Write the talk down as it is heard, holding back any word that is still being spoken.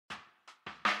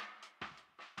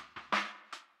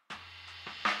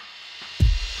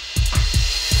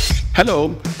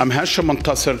Hello, I'm Hasham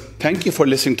Montasser. Thank you for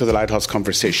listening to the Lighthouse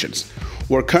Conversations.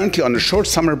 We're currently on a short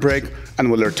summer break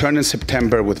and will return in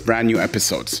September with brand new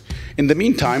episodes. In the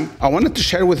meantime, I wanted to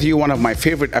share with you one of my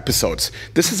favorite episodes.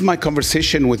 This is my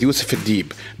conversation with Youssef El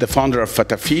Deeb, the founder of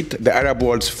Fatafeat, the Arab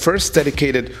world's first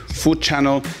dedicated food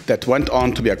channel that went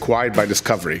on to be acquired by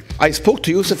Discovery. I spoke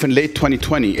to Youssef in late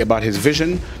 2020 about his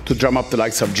vision to drum up the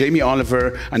likes of Jamie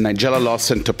Oliver and Nigella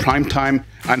Lawson to primetime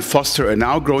and foster a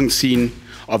now growing scene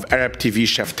of Arab TV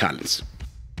chef talents.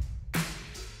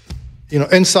 You know,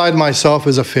 inside myself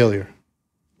is a failure,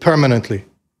 permanently.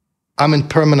 I'm in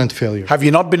permanent failure. Have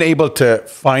you not been able to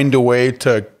find a way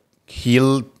to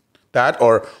heal that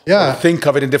or think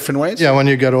of it in different ways? Yeah, when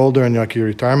you get older and like your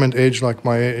retirement age, like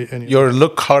my age. You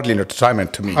look hardly in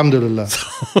retirement to me. Alhamdulillah.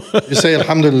 You say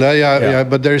Alhamdulillah, yeah,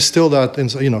 but there's still that,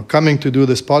 you know, coming to do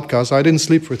this podcast, I didn't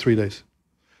sleep for 3 days.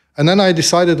 And then I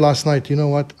decided last night, you know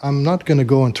what, I'm not going to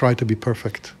go and try to be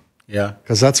perfect. Yeah.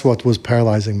 Because that's what was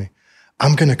paralyzing me.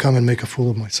 I'm going to come and make a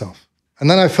fool of myself. And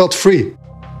then I felt free.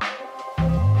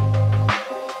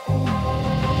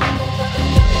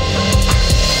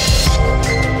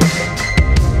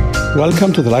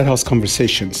 Welcome to the Lighthouse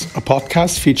Conversations, a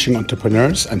podcast featuring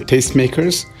entrepreneurs and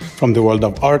tastemakers from the world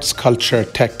of arts, culture,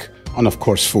 tech, and of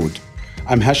course food.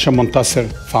 I'm Hasham Montasser,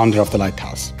 founder of the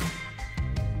Lighthouse.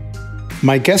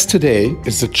 My guest today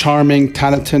is the charming,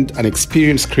 talented, and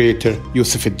experienced creator,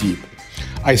 Youssef El Deeb.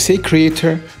 I say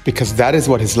creator because that is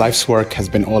what his life's work has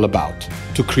been all about,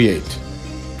 to create.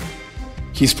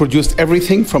 He's produced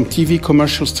everything from TV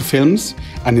commercials to films,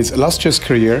 and his illustrious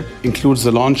career includes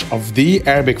the launch of the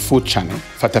Arabic food channel,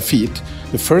 Fatafeat,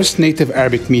 the first native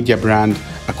Arabic media brand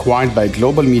acquired by a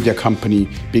global media company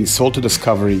being sold to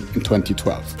Discovery in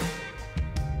 2012.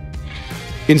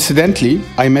 Incidentally,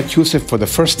 I met Youssef for the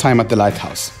first time at the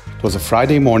Lighthouse. It was a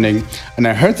Friday morning, and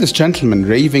I heard this gentleman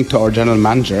raving to our general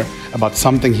manager about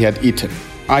something he had eaten.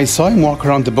 I saw him walk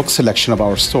around the book selection of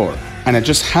our store, and I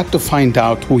just had to find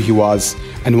out who he was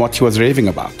and what he was raving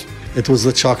about. It was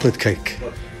the chocolate cake.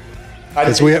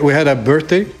 Because we had a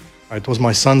birthday. It was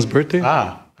my son's birthday.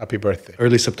 Happy birthday.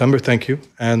 Early September, thank you.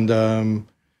 And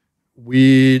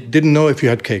we didn't know if you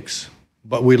had cakes,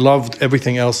 but we loved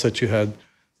everything else that you had.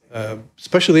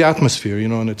 Especially the atmosphere, you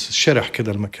know, and it's شرح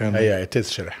كده المكان. Yeah, it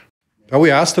is شرح. We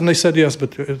asked and they said yes,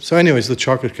 but so anyways, the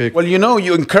chocolate cake. Well, you know,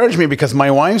 you encouraged me because my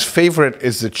wife's favorite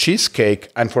is the cheesecake,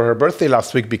 and for her birthday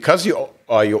last week, because you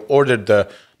ordered the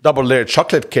double-layered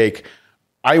chocolate cake,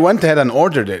 I went ahead and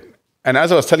ordered it. And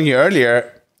as I was telling you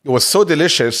earlier, it was so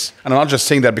delicious, and I'm not just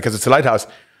saying that because it's a Lighthouse,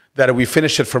 that we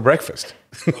finished it for breakfast,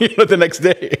 you know, the next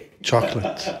day.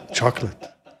 Chocolate.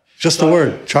 Just the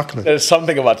word, chocolate. There's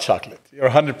something about chocolate. You're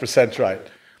 100% right.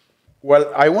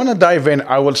 Well, I want to dive in.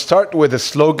 I will start with a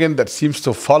slogan that seems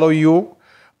to follow you.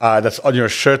 That's on your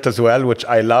shirt as well, which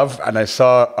I love. And I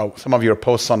saw some of your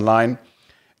posts online.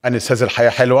 And it says, Al-Haya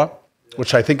Halwa,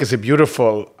 which I think is a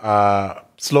beautiful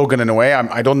slogan in a way.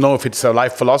 I don't know if it's a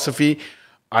life philosophy.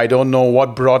 I don't know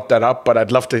what brought that up, but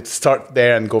I'd love to start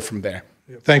there and go from there.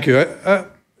 Thank you.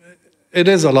 It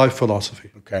is a life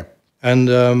philosophy. Okay. And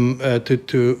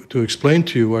to explain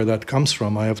to you where that comes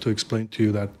from, I have to explain to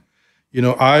you that, you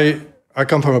know, I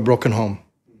come from a broken home.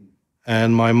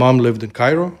 And my mom lived in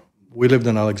Cairo. We lived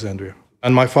in Alexandria.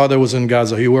 And my father was in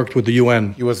Gaza. He worked with the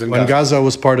UN. He was in when Gaza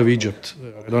was part of Egypt.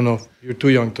 I don't know. You're too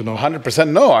young to know. 100%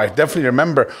 no. I definitely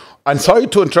remember. And sorry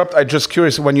to interrupt. I'm just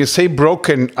curious. When you say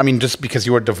broken, I mean just because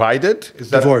you were divided? Is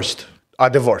that divorced.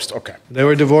 Divorced. Okay. They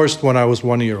were divorced when I was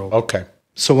 1 year old. Okay.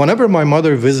 So whenever my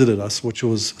mother visited us, which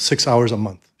was 6 hours a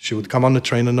month, she would come on the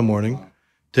train in the morning,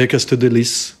 take us to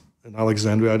Delis in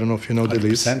Alexandria. I don't know if you know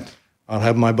Delis. I'll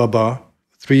have my baba,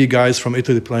 3 guys from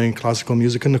Italy playing classical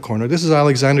music in the corner. This is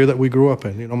Alexandria that we grew up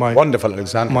in. You know, wonderful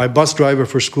Alexandria. My bus driver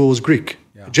for school was Greek,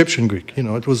 Egyptian Greek. You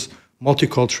know, it was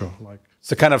multicultural. It's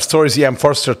the kind of stories E.M.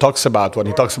 Forster talks about when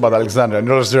he talks about Alexandria and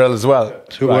Israel as well.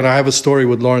 When I have a story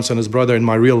with Lawrence and his brother in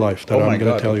my real life that I'm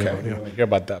going to tell you about. Yeah. I hear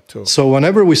about that too. So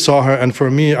whenever we saw her, and for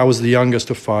me, I was the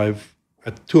youngest of 5,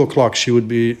 at 2 o'clock she would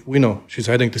be, we know, she's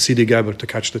heading to Sidi Gaber to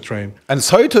catch the train. And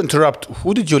sorry to interrupt,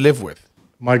 who did you live with?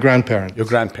 My grandparents. Your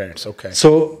grandparents, okay.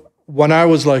 So when I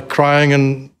was like crying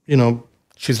and, you know,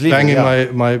 she's leaving,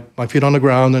 banging my feet on the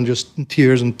ground and just in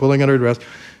tears and pulling at her dress,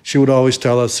 she would always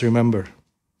tell us, remember,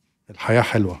 Al-Haya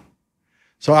Halwa.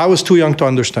 So I was too young to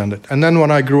understand it. And then when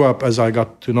I grew up, as I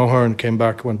got to know her and came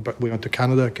back, we went to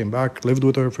Canada, came back, lived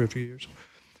with her for a few years,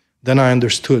 then I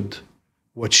understood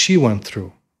what she went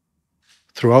through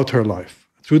throughout her life,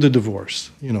 through the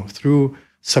divorce, you know, through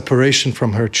separation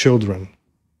from her children,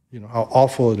 you know, how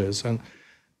awful it is.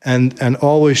 And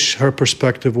always her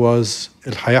perspective was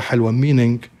Al-Haya Halwa,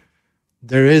 meaning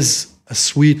there is a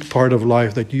sweet part of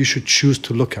life that you should choose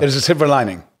to look at. There's a silver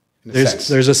lining.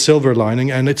 There's a silver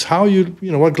lining, and it's how you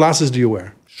know, what glasses do you wear?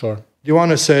 Sure. Do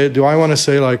I want to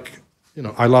say like, you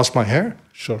know, I lost my hair?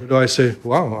 Sure. Or do I say,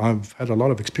 wow, I've had a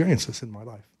lot of experiences in my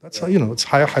life? That's how, you know, it's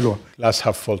haya halwa. Glass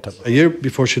half full type. A year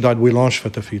before she died, we launched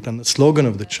Fatafeat, and the slogan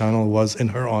of the channel was in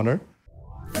her honor.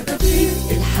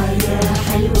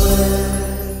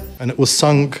 And it was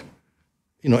sung,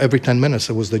 you know, every 10 minutes.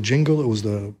 It was the jingle, it was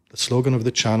the slogan of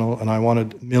the channel, and I wanted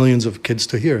millions of kids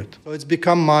to hear it. So it's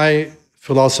become my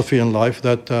philosophy in life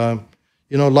that,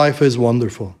 you know, life is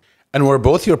wonderful. And were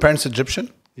both your parents Egyptian?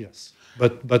 Yes.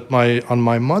 But on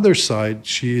my mother's side,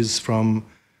 she's from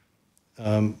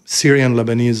Syrian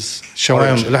Lebanese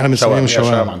shawam.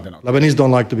 Lebanese don't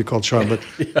like to be called shawam, but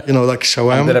you know, like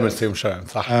shawam.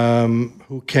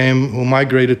 Who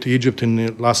migrated to Egypt in the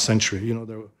last century. You know,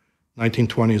 the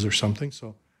 1920s or something.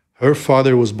 So her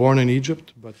father was born in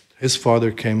Egypt, but his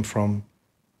father came from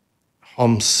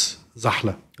Homs,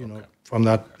 Zahla, you know, from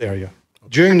that area.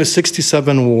 During the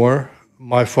 '67 war,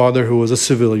 my father, who was a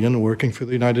civilian working for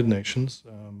the United Nations,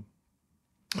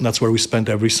 and that's where we spent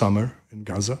every summer in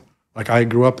Gaza. Like, I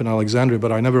grew up in Alexandria,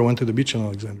 but I never went to the beach in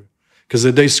Alexandria. Because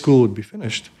the day school would be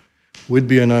finished, we'd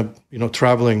be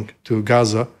traveling to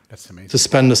Gaza to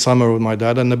spend the summer with my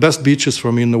dad. And the best beaches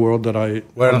for me in the world that I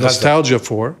have nostalgia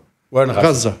for,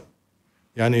 Gaza.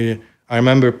 Yani, I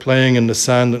remember playing in the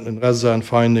sand in Gaza and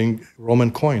finding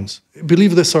Roman coins.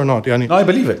 Believe this or not. Yani, no, I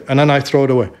believe it. And then I throw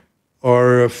it away.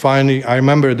 Or finding, I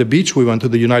remember the beach we went to,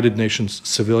 the United Nations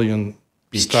civilian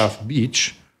staff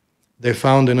beach. They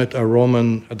found in it a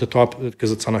Roman, at the top,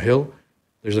 because it's on a hill,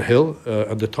 there's a hill.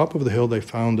 At the top of the hill, they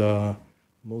found a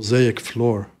mosaic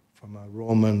floor from a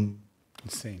Roman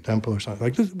temple or something.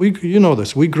 Like this, you know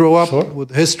this. We grow up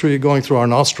with history going through our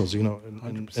nostrils, you know.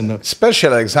 Especially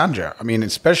Alexandria. I mean,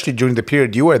 especially during the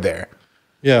period you were there.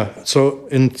 Yeah. So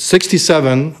in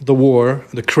 '67, the war,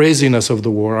 the craziness of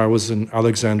the war, I was in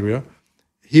Alexandria.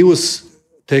 He was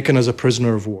taken as a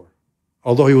prisoner of war,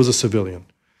 although he was a civilian.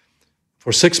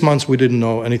 For 6 months, we didn't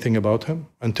know anything about him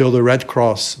until the Red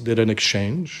Cross did an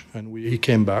exchange, and he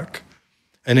came back.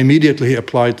 And immediately he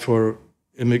applied for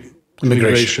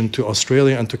immigration to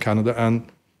Australia and to Canada. And,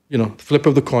 you know, flip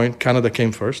of the coin, Canada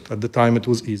came first. At the time, it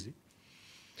was easy.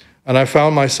 And I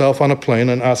found myself on a plane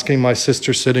and asking my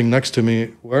sister sitting next to me,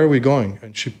 where are we going?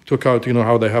 And she took out, you know,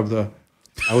 how they have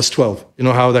I was 12, you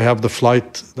know, how they have the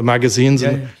flight, the magazines.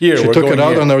 And here, she took it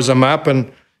out, and there was a map,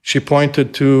 and she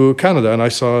pointed to Canada, and I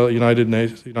saw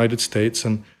United States.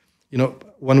 And, you know,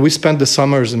 when we spent the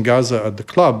summers in Gaza at the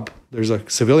club, there's a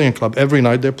civilian club, every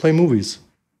night they play movies.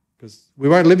 Because we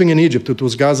weren't living in Egypt, it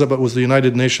was Gaza, but it was the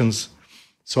United Nations.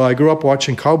 So I grew up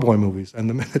watching cowboy movies, and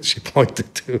the minute she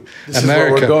pointed to this America, is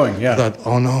where we're going, yeah. I thought,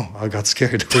 oh no, I got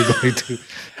scared. We're going to...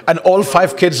 And all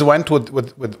 5 kids went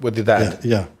with the dad?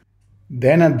 Yeah.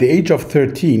 Then at the age of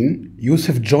 13,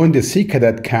 Youssef joined the Sea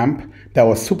Cadet camp that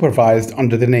was supervised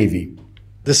under the Navy.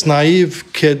 This naive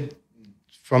kid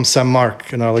from St.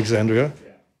 Mark in Alexandria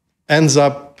ends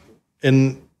up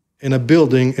in a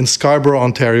building in Scarborough,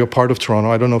 Ontario, part of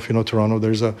Toronto. I don't know if you know Toronto.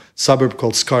 There's a suburb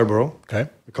called Scarborough,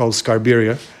 called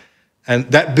Scarberia. And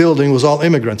that building was all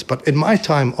immigrants. But in my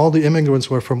time, all the immigrants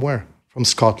were from where? From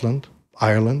Scotland,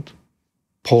 Ireland,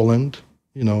 Poland,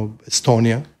 you know,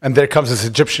 Estonia. And there comes this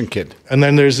Egyptian kid. And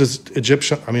then there's this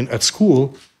Egyptian, I mean, at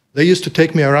school, they used to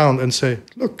take me around and say,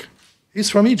 look, he's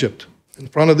from Egypt, in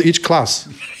front of each class.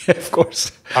 Of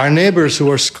course. Our neighbors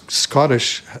who are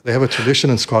Scottish, they have a tradition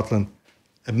in Scotland.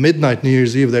 At midnight, New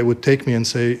Year's Eve, they would take me and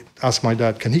say, ask my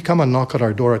dad, can he come and knock at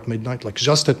our door at midnight? Like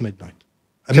just at midnight.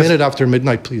 A minute after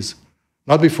midnight, please.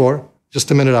 Not before,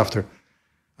 just a minute after.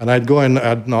 And I'd go and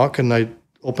I'd knock and I'd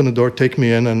open the door, take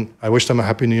me in, and I wish them a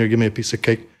happy New Year, give me a piece of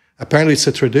cake. Apparently it's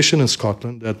a tradition in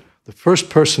Scotland that the first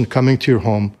person coming to your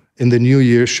home in the new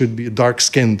year should be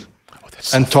dark-skinned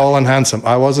and tall and handsome.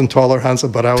 I wasn't tall or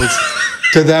handsome, but I was,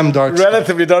 to them, dark-skinned.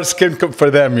 Relatively dark-skinned for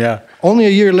them, yeah. Only a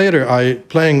year later,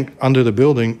 playing under the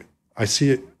building, I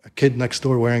see a kid next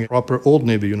door wearing a proper Old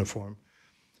Navy uniform,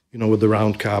 you know, with the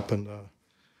round cap and the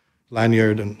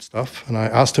lanyard and stuff. And I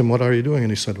asked him, what are you doing?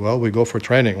 And he said, well, we go for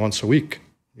training once a week.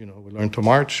 You know, we learn to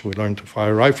march, we learn to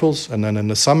fire rifles, and then in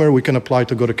the summer, we can apply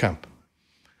to go to camp.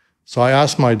 So I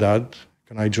asked my dad,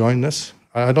 can I join this?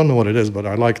 I don't know what it is, but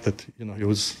I like that, you know, he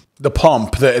was... The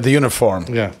pomp, the uniform.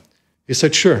 Yeah. He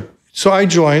said, sure. So I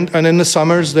joined, and in the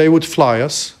summers, they would fly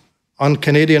us on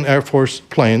Canadian Air Force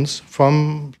planes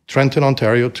from Trenton,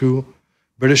 Ontario to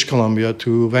British Columbia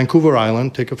to Vancouver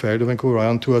Island, take a ferry to Vancouver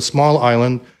Island, to a small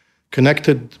island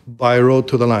connected by road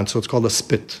to the land. So it's called a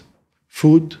spit.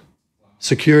 Food,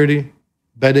 security,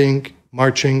 bedding,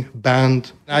 marching,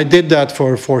 band. I did that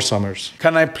for 4 summers.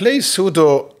 Can I play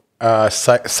pseudo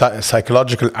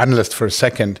psychological analyst for a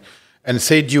second and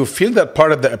say, do you feel that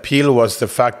part of the appeal was the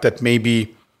fact that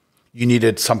maybe you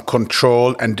needed some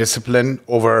control and discipline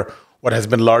over what has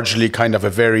been largely kind of a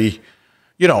very,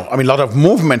 a lot of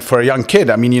movement for a young kid?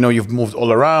 I mean, you've moved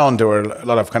all around. There were a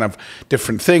lot of kind of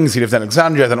different things. You lived in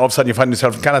Alexandria, then all of a sudden you find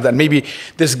yourself in Canada. And maybe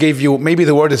this gave you, maybe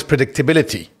the word is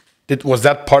predictability. Was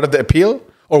that part of the appeal?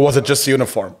 Or was it just the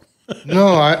uniform?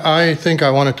 No, I think I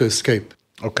wanted to escape.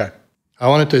 Okay. I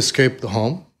wanted to escape the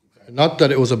home. Not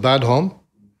that it was a bad home,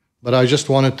 but I just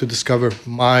wanted to discover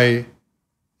my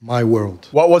world.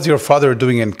 What was your father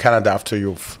doing in Canada after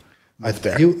you've moved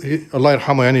there? Allah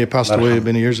yarhamu, he passed away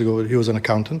many years ago. He was an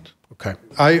accountant. Okay.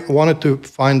 I wanted to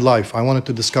find life. I wanted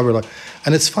to discover life.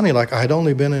 And it's funny, like I had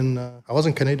only been I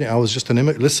wasn't Canadian. I was just an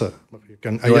immigrant. Listen,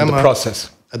 you were in the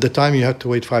process. At the time, you had to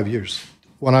wait 5 years.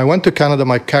 When I went to Canada,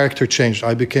 my character changed.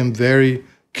 I became very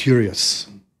curious,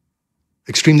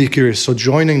 extremely curious. So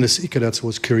joining the Sea Cadets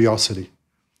was curiosity.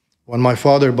 When my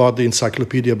father bought the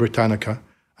Encyclopedia Britannica,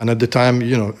 and at the time,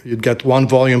 you'd get 1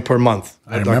 volume per month.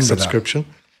 I remember subscription.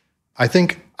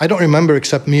 That. I don't remember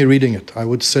except me reading it. I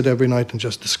would sit every night and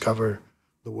just discover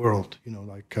the world,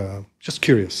 just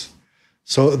curious.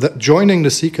 So joining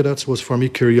the Sea Cadets was for me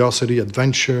curiosity,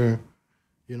 adventure.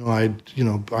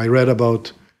 I read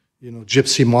about,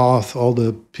 Gypsy Moth, all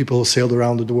the people who sailed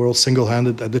around the world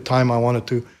single-handed. At the time, I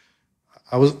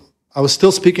was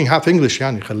still speaking half English,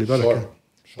 Sure.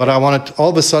 But all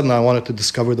of a sudden, I wanted to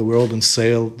discover the world and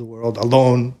sail the world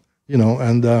alone,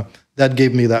 and that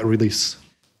gave me that release.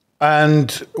 And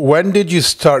when did you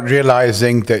start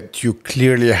realizing that you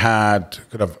clearly had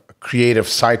kind of a creative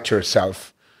side to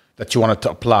yourself that you wanted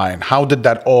to apply? And how did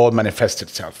that all manifest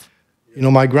itself?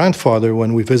 My grandfather,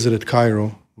 when we visited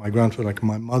Cairo, my grandfather, like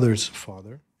my mother's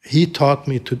father, he taught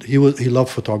me he loved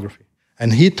photography.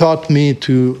 And he taught me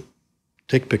to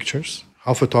take pictures,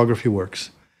 how photography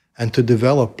works, and to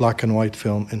develop black and white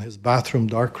film in his bathroom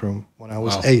darkroom when I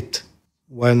was 8.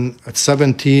 When at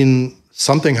 17,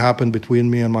 something happened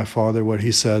between me and my father where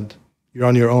he said, "You're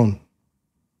on your own.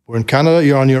 We're in Canada,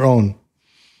 you're on your own."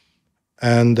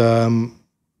 And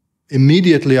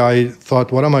immediately I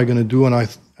thought, what am I going to do?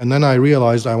 And then I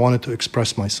realized I wanted to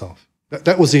express myself.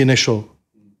 That was the initial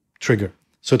trigger.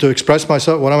 So to express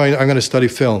myself, I'm going to study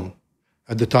film.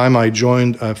 At the time, I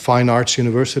joined a fine arts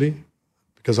university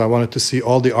because I wanted to see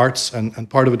all the arts, and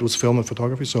part of it was film and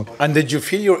photography. And did you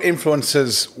feel your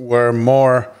influences were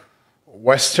more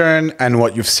Western and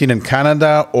what you've seen in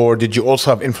Canada, or did you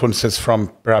also have influences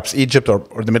from perhaps Egypt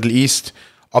or the Middle East?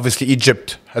 Obviously,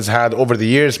 Egypt has had over the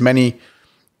years many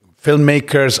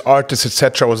filmmakers, artists,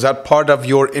 etc. Was that part of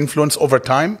your influence over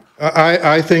time?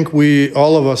 I think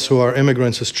all of us who are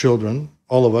immigrants as children,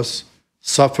 all of us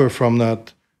suffer from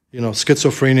that,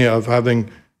 schizophrenia of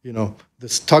having,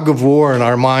 this tug of war in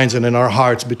our minds and in our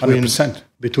hearts between 100%.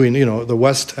 The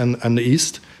West and the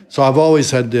East. So I've always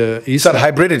had the East. That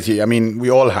hybridity, I mean, we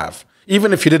all have.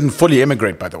 Even if you didn't fully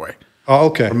immigrate, by the way. Oh,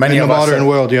 okay. For many in of the us, modern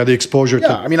world, the exposure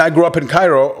to... I mean, I grew up in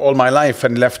Cairo all my life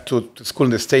and left to school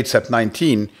in the States at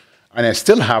 19. And I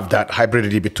still have that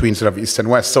hybridity between sort of East and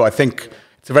West. So I think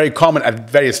it's very common at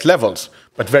various levels,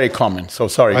 but very common. So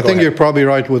sorry, I think you're probably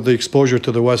right with the exposure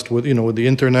to the West, with with the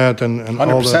internet and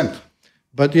 100%. All that.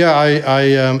 But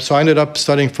yeah, so I ended up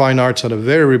studying fine arts at a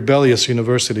very rebellious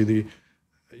university.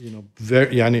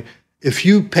 If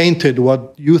you painted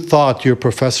what you thought your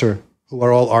professor, who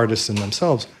are all artists in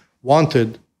themselves,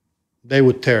 wanted, they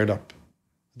would tear it up.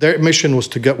 Their mission was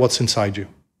to get what's inside you.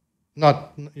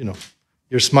 Not,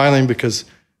 you're smiling because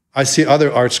I see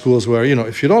other art schools where,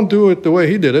 if you don't do it the way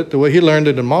he did it, the way he learned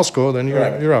it in Moscow, then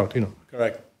you're out,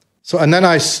 Correct. So, and then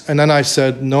I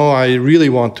said, no, I really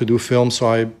want to do film, so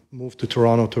I moved to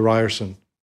Toronto to Ryerson.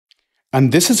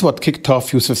 And this is what kicked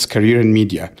off Youssef's career in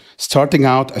media, starting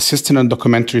out assistant on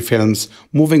documentary films,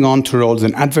 moving on to roles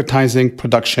in advertising,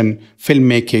 production,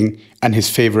 filmmaking, and his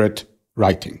favorite,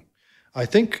 writing. I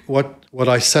think what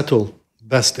I settle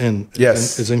best in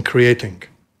Yes. is in creating.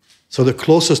 So the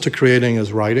closest to creating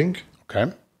is writing,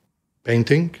 Okay.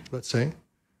 painting, let's say,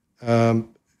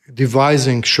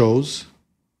 devising shows,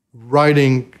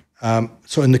 writing.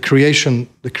 So in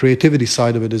the creativity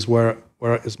side of it is where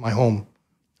is my home,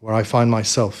 where I find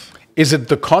myself. Is it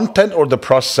the content or the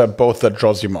process of both that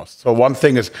draws you most? So one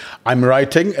thing is I'm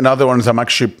writing, another one is I'm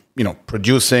actually,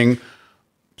 producing,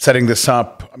 setting this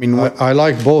up. I mean, I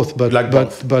like both, but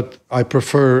both. but I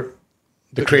prefer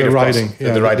the creative writing,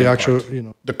 process, the writing, the actual,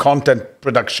 part. The content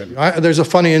production. There's a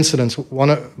funny incident. One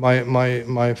of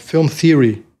my film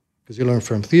theory, because you learn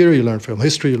film theory, you learn film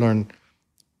history, you learn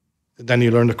then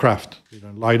you learn the craft. You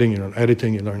learn lighting, you learn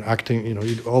editing, you learn acting, you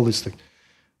do all these things.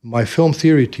 My film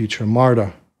theory teacher,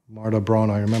 Marta Braun,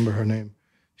 I remember her name,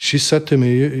 she said to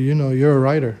me, you're a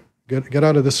writer. Get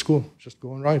out of this school. Just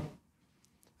go and write.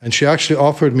 And she actually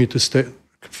offered me to stay.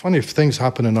 Funny things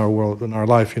happen in our world, in our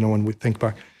life, when we think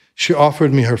back. She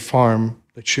offered me her farm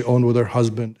that she owned with her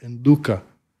husband in Lucca,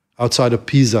 outside of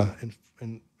Pisa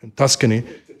in Tuscany.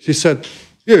 She said,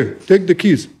 here, take the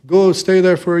keys. Go stay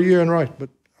there for a year and write. But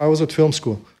I was at film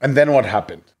school. And then what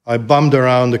happened? I bummed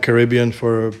around the Caribbean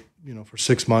for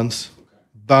 6 months.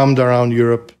 Bummed around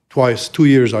Europe twice. 2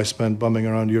 years I spent bumming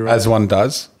around Europe. As one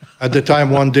does. At the time,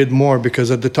 one did more,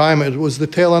 because at the time, it was the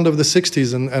tail end of the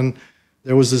 60s, and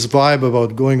there was this vibe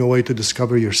about going away to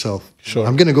discover yourself. Sure.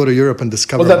 I'm going to go to Europe and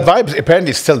discover. Well, that vibe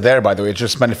apparently is still there, by the way. It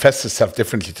just manifests itself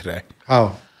differently today.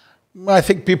 How? I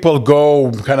think people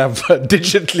go kind of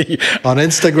digitally on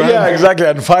Instagram. Yeah, exactly,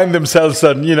 and find themselves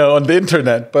on on the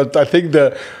internet. But I think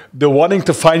the wanting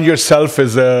to find yourself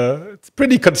is it's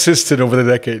pretty consistent over the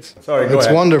decades. Sorry, go it's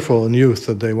ahead. Wonderful in youth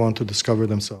that they want to discover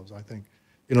themselves. I think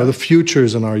the future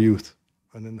is in our youth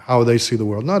and in how they see the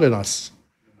world, not in us.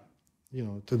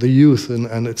 To the youth,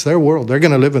 and it's their world. They're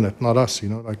going to live in it, not us.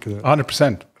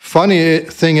 100%. Funny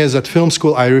thing is, at film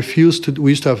school,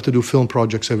 we used to have to do film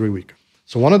projects every week.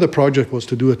 So one of the projects was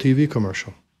to do a TV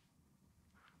commercial.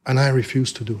 And I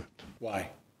refused to do it. Why?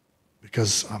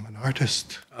 Because I'm an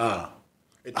artist.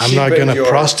 It I'm not going to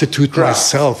prostitute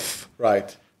myself.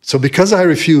 Right. So because I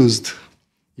refused,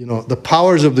 the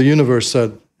powers of the universe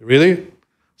said, really?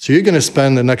 So you're going to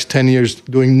spend the next 10 years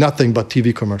doing nothing but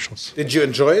TV commercials. Did you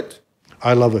enjoy it?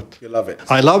 I love it. You love it.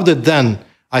 I loved it then.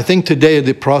 I think today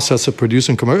the process of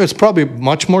producing commercials, it's probably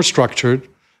much more structured,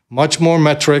 much more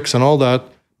metrics and all that,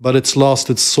 but it's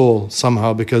lost its soul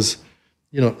somehow because,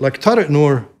 like Tariq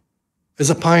Noor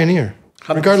is a pioneer.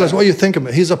 100%. Regardless what you think of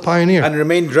it, he's a pioneer. And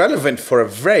remained relevant for a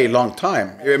very long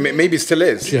time. Maybe still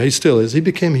is. Yeah, he still is. He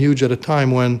became huge at a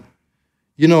time when,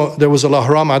 there was a Al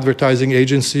Ahram advertising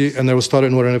agency and there was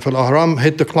Tariq Noor. And if Al Ahram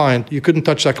hit the client, you couldn't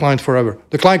touch that client forever.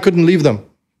 The client couldn't leave them.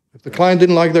 If the client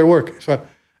didn't like their work.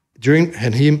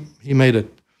 And he made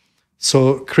it.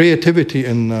 So creativity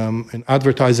in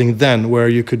advertising then, where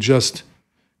you could just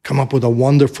come up with a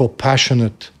wonderful,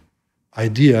 passionate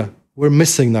idea, we're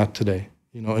missing that today.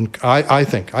 And I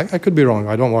think, I could be wrong.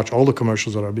 I don't watch all the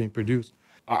commercials that are being produced.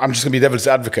 I'm just going to be devil's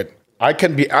advocate. I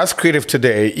can be as creative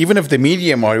today, even if the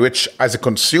medium or which as a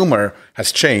consumer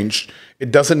has changed,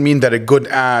 it doesn't mean that a good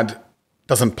ad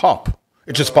doesn't pop.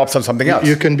 It just pops on something else.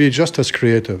 You can be just as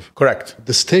creative. Correct.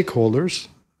 The stakeholders,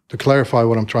 to clarify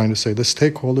what I'm trying to say, the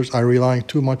stakeholders are relying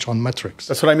too much on metrics.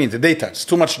 That's what I mean, the data. It's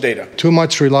too much data. Too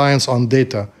much reliance on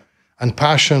data and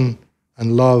passion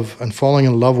and love and falling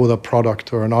in love with a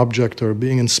product or an object or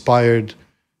being inspired.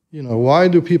 Why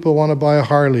do people want to buy a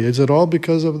Harley? Is it all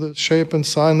because of the shape and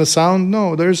size and the sound?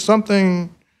 No, there's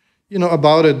something,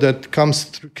 about it that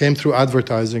came through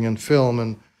advertising and film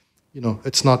and,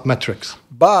 it's not metrics.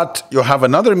 But you have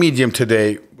another medium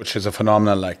today, which is a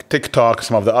phenomenon like TikTok,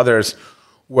 some of the others,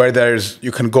 where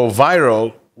you can go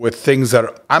viral with things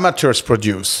that amateurs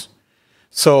produce.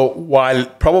 So while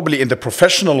probably in the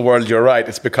professional world, you're right,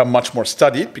 it's become much more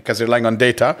studied because they're relying on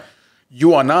data.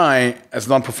 You and I, as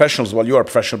non-professionals, well, you are a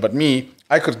professional, but me,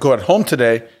 I could go at home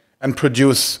today and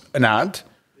produce an ad,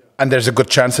 and there's a good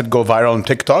chance it'd go viral on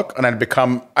TikTok, and it'd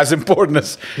become as important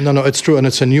as... No, it's true, and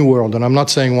it's a new world, and I'm not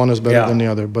saying one is better than the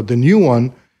other, but the new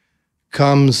one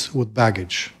comes with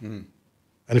baggage. And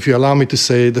if you allow me to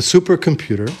say, the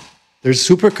supercomputer, there's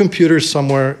supercomputers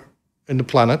somewhere in the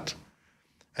planet,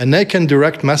 and they can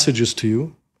direct messages to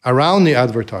you around the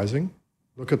advertising.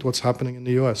 Look at what's happening in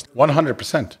the US.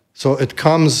 100%. So it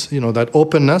comes, that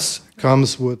openness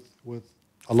comes with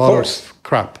a lot of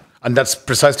crap. And that's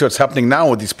precisely what's happening now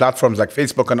with these platforms like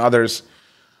Facebook and others,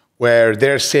 where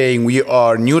they're saying we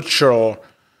are neutral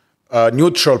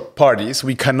parties.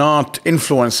 We cannot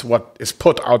influence what is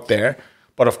put out there.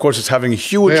 But of course, it's having a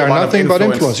huge amount of influence. They are nothing but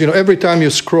influence. Every time you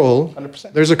scroll,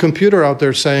 100%. There's a computer out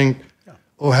there saying,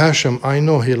 oh, Hashem, I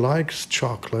know he likes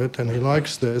chocolate and he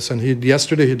likes this, and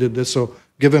yesterday he did this, so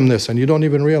give him this, and you don't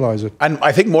even realize it. And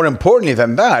I think more importantly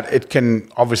than that, it can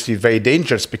obviously be very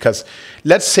dangerous because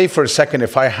let's say for a second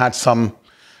if I had some,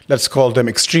 let's call them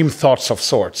extreme thoughts of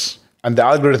sorts, and the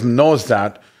algorithm knows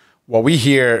that, what we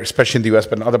hear, especially in the US,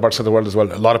 but in other parts of the world as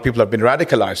well, a lot of people have been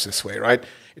radicalized this way, right?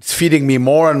 It's feeding me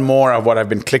more and more of what I've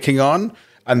been clicking on,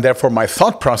 and therefore my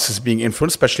thought process being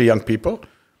influenced, especially young people,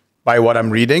 by what I'm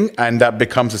reading, and that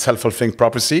becomes a self-fulfilling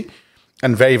prophecy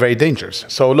and very, very dangerous.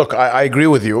 So look, I agree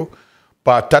with you,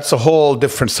 but that's a whole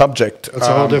different subject. That's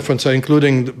a whole different,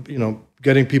 including,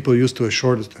 getting people used to a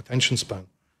short attention span.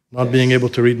 not being able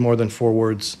to read more than 4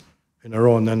 words in a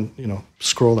row and then,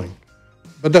 scrolling.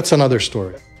 But that's another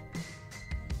story.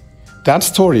 That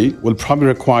story will probably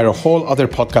require a whole other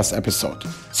podcast episode.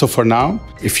 So for now,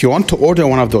 if you want to order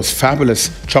one of those fabulous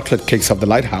chocolate cakes of the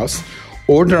Lighthouse,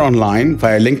 order online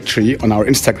via Linktree on our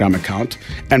Instagram account,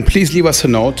 and please leave us a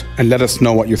note and let us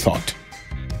know what you thought.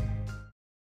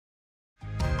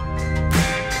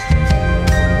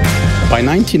 By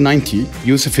 1990,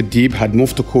 Youssef El Deeb had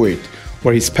moved to Kuwait,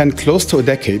 where he spent close to a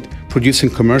decade producing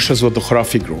commercials with the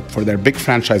Khurafi Group for their big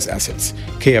franchise assets,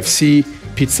 KFC,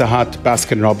 Pizza Hut,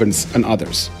 Baskin-Robbins, and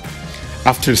others.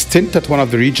 After a stint at one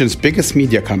of the region's biggest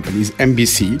media companies,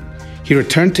 MBC, he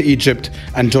returned to Egypt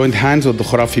and joined hands with the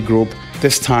Khurafi Group,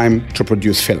 this time to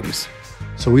produce films.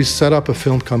 So we set up a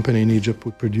film company in Egypt.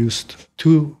 We produced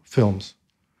 2 films.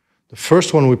 The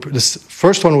first one was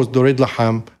Dorid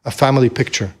Laham, a family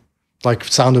picture, like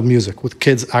Sound of Music, with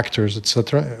kids, actors,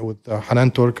 etc., with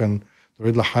Hanan Turk and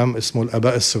Dorid Laham, اسمه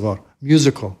الآباء الصغار,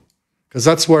 musical. Because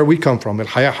that's where we come from,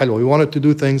 الحياة حلوة. We wanted to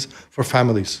do things for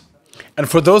families. And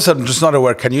for those that are just not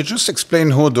aware, can you just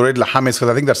explain who Dorid Laham is? Because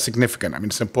I think that's significant. I mean,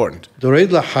 it's important. Dorid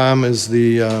Laham is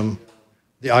the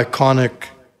iconic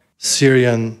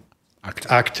Syrian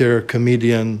actor,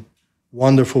 comedian,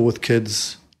 wonderful with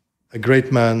kids, a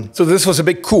great man. So this was a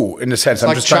big coup in a sense. It's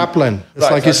like Chaplin.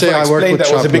 It's like you say, I worked with that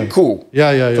Chaplin. was a big coup.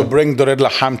 Yeah. To bring Dorid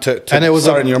Laham to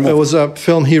star in your movie. It was a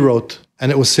film he wrote,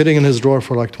 and it was sitting in his drawer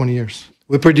for like 20 years.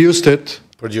 We produced it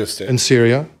in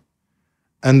Syria.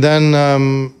 And then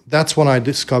that's when I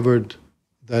discovered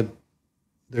that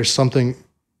there's something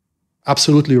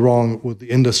absolutely wrong with the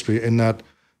industry in that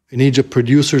in Egypt,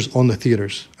 producers own the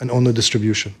theaters and own the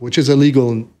distribution, which is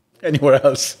illegal anywhere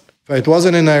else. It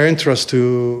wasn't in their interest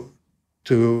to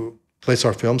place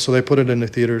our film, so they put it in the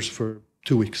theaters for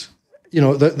 2 weeks.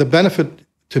 The benefit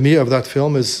to me of that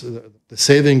film is the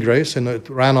saving grace, and it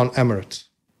ran on Emirates.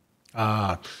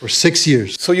 For 6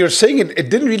 years. So you're saying it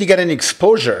didn't really get any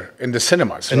exposure in the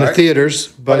cinemas, in the theaters,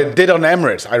 but it did on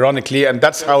Emirates, ironically, and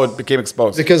that's how it became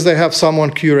exposed. Because they have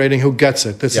someone curating who gets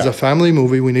it. This is a family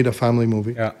movie. We need a family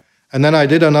movie. Yeah. And then I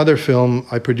did another film.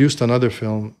 I produced another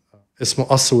film. اسمه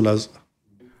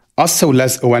As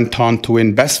As went on to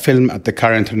win Best Film at the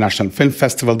Cairo International Film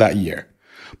Festival that year.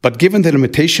 But given the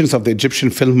limitations of the Egyptian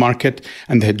film market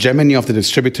and the hegemony of the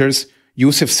distributors,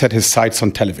 Youssef set his sights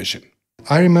on television.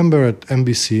 I remember at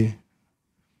MBC,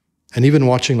 and even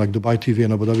watching like Dubai TV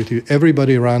and Abu Dhabi TV,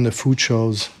 everybody ran the food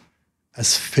shows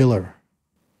as filler.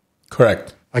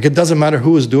 Correct. Like it doesn't matter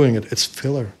who is doing it, it's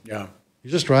filler. Yeah. You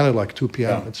just ran it like 2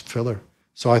 p.m., it's filler.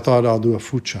 So I thought I'll do a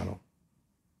food channel.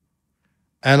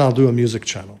 And I'll do a music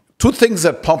channel. 2 things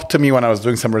that popped to me when I was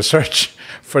doing some research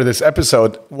for this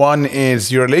episode. One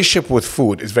is your relationship with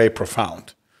food is very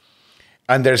profound.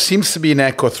 And there seems to be an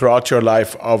echo throughout your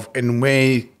life of, in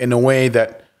a way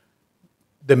that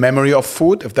the memory of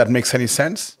food, if that makes any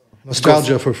sense.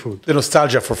 Nostalgia for food. The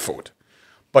nostalgia for food.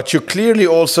 But you clearly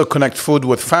also connect food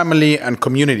with family and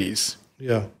communities.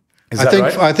 Yeah. Is that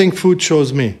right? I think food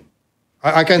chose me.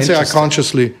 I can't say I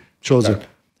consciously chose it.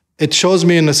 It shows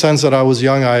me in the sense that I was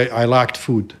young, I lacked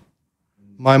food.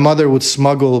 My mother would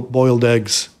smuggle boiled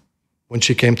eggs when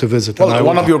she came to visit. Well,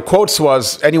 one of your quotes was,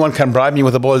 anyone can bribe me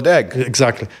with a boiled egg.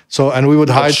 Exactly. So, and we would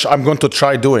hide. Which I'm going to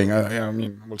try doing.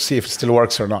 We'll see if it still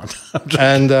works or not.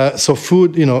 And so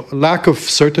food, lack of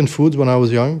certain foods when I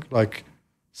was young, like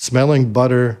smelling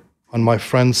butter on my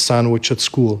friend's sandwich at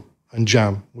school and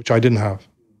jam, which I didn't have.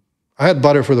 I had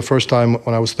butter for the first time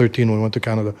when I was 13 when we went to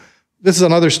Canada. This is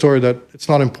another story that it's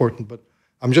not important, but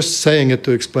I'm just saying it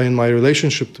to explain my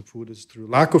relationship to food is through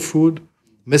lack of food,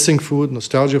 missing food,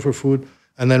 nostalgia for food,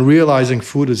 and then realizing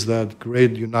food is that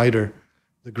great uniter,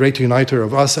 the great uniter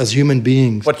of us as human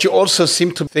beings. But you also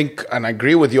seem to think, and I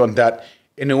agree with you on that,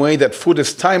 in a way that food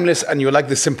is timeless and you like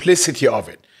the simplicity of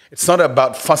it. It's not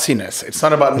about fussiness. It's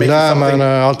not about making something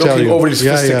looking overly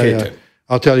sophisticated. Yeah.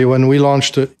 I'll tell you, when we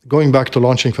launched, going back to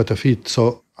launching Fatafeat,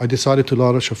 so I decided to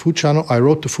launch a food channel. I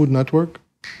wrote to Food Network.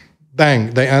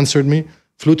 Bang, they answered me,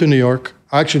 flew to New York.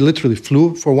 I actually literally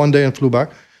flew for 1 day and flew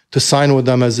back to sign with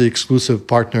them as the exclusive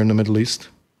partner in the Middle East.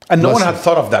 And no one had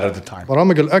thought of that at the time.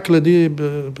 برامج الأكل دي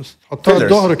بتحطها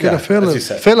الظهر كده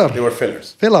filler. They were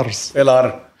fillers.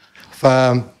 Filler.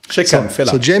 Chicken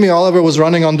filler. So Jamie Oliver was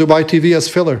running on Dubai TV as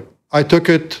filler. I took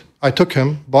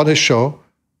him, bought his show,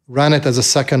 ran it as a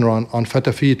second run on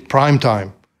Fatafeat prime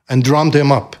time, and drummed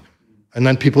him up. And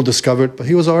then people discovered, but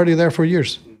he was already there for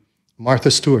years.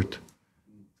 Martha Stewart,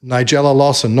 Nigella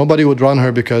Lawson. Nobody would run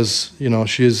her because,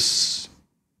 she's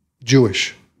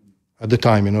Jewish at the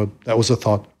time, that was a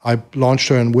thought. I launched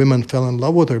her and women fell in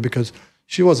love with her because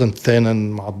she wasn't thin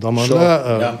and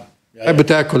معضمة.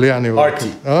 بتاكل يعني.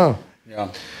 Hearty. Yeah.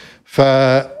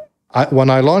 When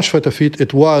I launched Fatafeat,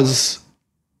 it was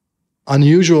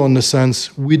unusual in the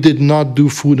sense we did not do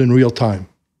food in real time.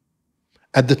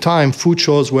 At the time, food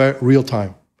shows were real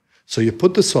time. So you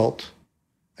put the salt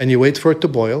and you wait for it to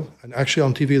boil. And actually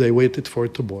on TV, they waited for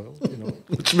it to boil. You know.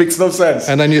 Which makes no sense.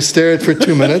 And then you stare it for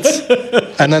 2 minutes.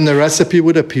 And then the recipe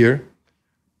would appear.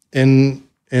 In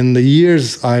the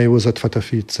years I was at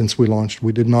Fatafeat, since we launched,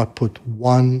 we did not put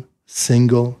one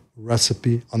single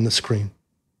recipe on the screen.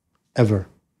 Ever.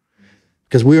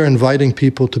 Because we were inviting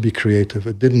people to be creative.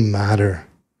 It didn't matter.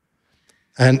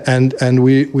 And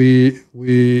we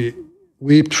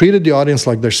treated the audience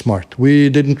like they're smart. We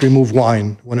didn't remove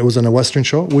wine when it was in a Western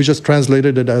show. We just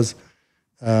translated it as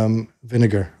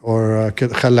vinegar or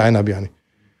khal ainab yani.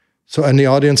 So, and the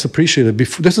audience appreciated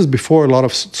it. This is before a lot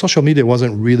of social media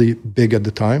wasn't really big at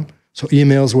the time. So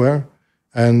emails were,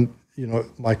 and you know,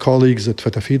 my colleagues at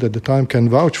Fatafeat at the time can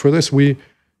vouch for this. We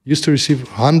used to receive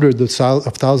hundreds of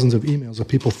thousands of emails of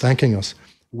people thanking us.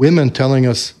 Women telling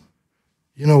us,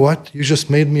 you know what, you just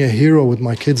made me a hero with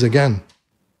my kids again.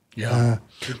 Yeah.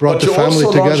 You brought the family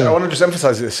together. I want to just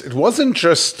emphasize this. It wasn't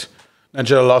just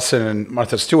Nigella, Lawson and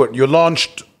Martha Stewart. You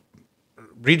launched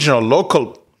regional,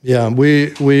 local. Yeah,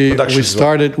 we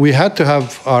started, we had to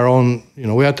have our own, you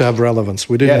know, we had to have relevance.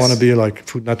 We didn't want to be like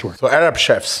Food Network. So Arab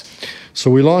chefs. So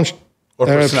we launched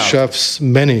Arab chefs,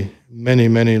 many,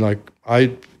 like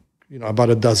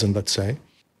about a dozen, let's say.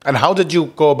 And how did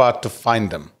you go about to find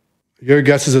them? Your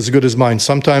guess is as good as mine.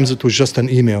 Sometimes it was just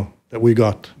an email that we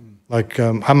got. Like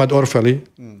Hamad Orfali,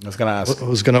 I was going to ask,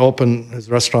 who's going to open his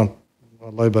restaurant,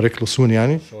 Allah yabarik lahu soon,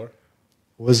 yani,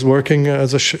 was working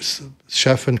as a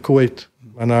chef in Kuwait.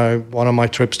 And one of my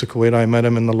trips to Kuwait, I met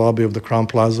him in the lobby of the Crown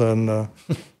Plaza, and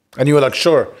and you were like,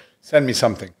 sure, send me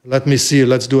something. Let me see,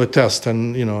 let's do a test.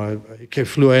 And you know, he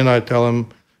flew in. I tell him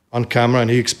on camera, and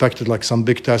he expected like some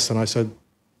big test. And I said,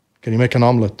 "Can you make an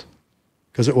omelet?"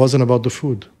 Because it wasn't about the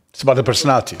food. It's about the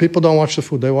personality. People don't watch the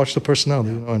food; they watch the personality.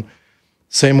 You know, and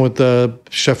same with the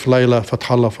chef Layla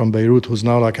Fathallah from Beirut, who's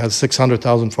now like has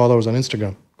 600,000 followers on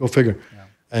Instagram. Go figure. Yeah.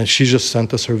 And she just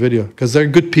sent us her video because they're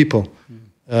good people.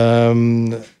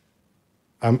 I'm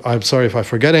sorry if I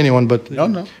forget anyone, but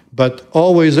no. But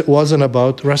always it wasn't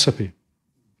about recipe.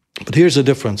 But here's the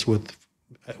difference: we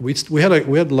had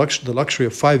the luxury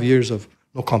of 5 years of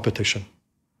no competition.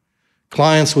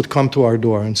 Clients would come to our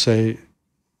door and say,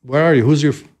 "Where are you? Who's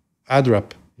your ad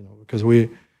rep?" You know, because we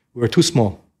were too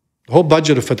small. The whole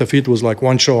budget of Fatafeat was like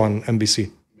one show on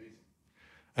NBC.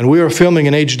 And we were filming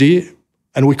in HD,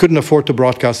 and we couldn't afford to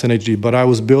broadcast in HD, but I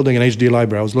was building an HD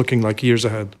library. I was looking like years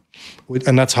ahead.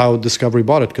 And that's how Discovery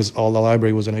bought it, because all the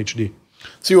library was in HD.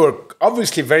 So you were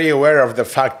obviously very aware of the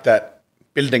fact that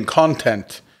building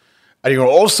content, and you were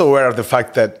also aware of the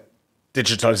fact that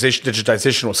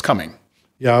digitization was coming.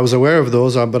 Yeah, I was aware of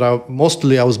those, but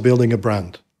mostly I was building a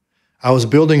brand. I was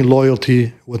building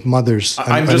loyalty with mothers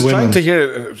and I'm just women. trying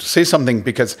to say something,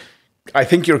 because I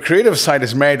think your creative side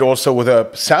is married also with a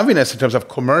savviness in terms of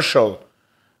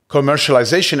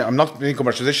commercialization. I'm not meaning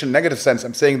commercialization in a negative sense.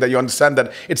 I'm saying that you understand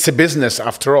that it's a business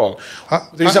after all.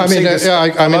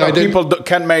 People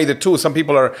can't marry the two. Some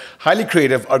people are highly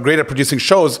creative, are great at producing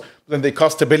shows, but then they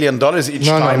cost $1 billion each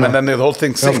time, and then the whole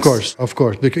thing sinks. Of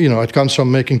course. Because, you know, it comes from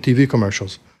making TV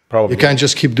commercials. Probably. You can't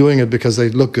just keep doing it because they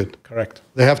look good. Correct.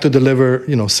 They have to deliver,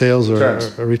 you know, sales or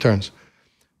returns.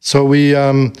 So we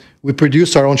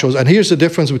produced our own shows. And here's the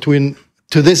difference between,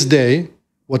 to this day,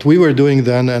 what we were doing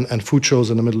then and food shows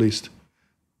in the Middle East.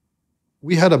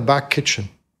 We had a back kitchen,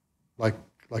 like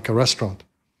a restaurant.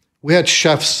 We had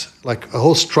chefs, like a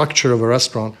whole structure of a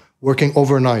restaurant, working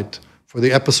overnight for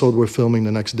the episode we're filming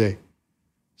the next day.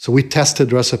 So we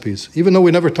tested recipes. Even though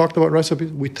we never talked about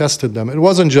recipes, we tested them. It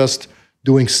wasn't just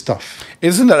doing stuff.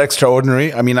 Isn't that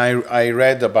extraordinary? I mean, I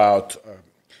read about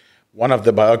one of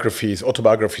the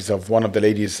autobiographies of one of the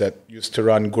ladies that used to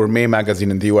run Gourmet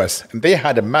magazine in the US, and they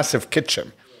had a massive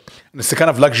kitchen. And it's the kind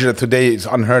of luxury that today is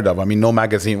unheard of. I mean, no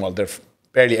magazine, well, there are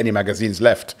barely any magazines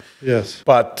left. Yes.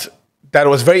 But that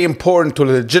was very important to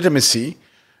the legitimacy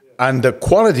and the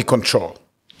quality control.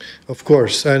 Of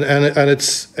course, and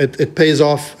it pays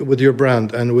off with your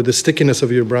brand and with the stickiness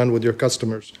of your brand with your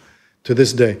customers to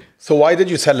this day. So why did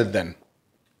you sell it then?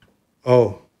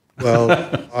 Oh, well,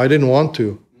 I didn't want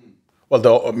to.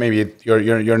 Well, maybe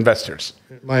your investors.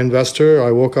 My investor, I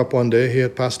woke up one day, he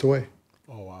had passed away.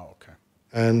 Oh, wow, okay.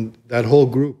 And that whole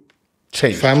group.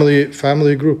 Changed.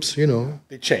 Family groups, you know.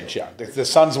 They changed, yeah. The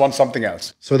sons want something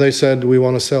else. So they said, we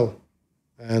want to sell.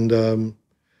 And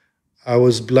I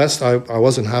was blessed. I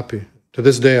wasn't happy. To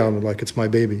this day, I'm like, it's my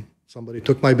baby. Somebody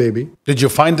took my baby. Did you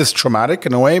find this traumatic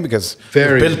in a way? Because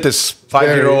Very, you built this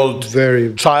 5-year-old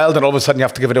very child and all of a sudden you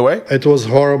have to give it away? It was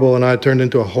horrible, and I turned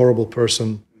into a horrible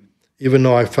person. Even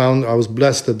though I was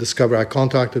blessed at Discovery. I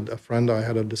contacted a friend I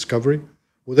had at Discovery.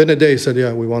 Within a day, he said,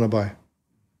 yeah, we want to buy.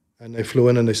 And they flew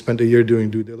in and they spent a year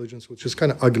doing due diligence, which is kind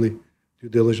of ugly due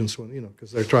diligence, when,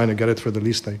 because they're trying to get it for the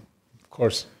least thing. Of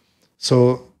course.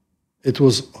 So it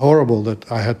was horrible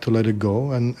that I had to let it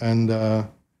go. And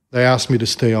they asked me to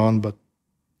stay on, but,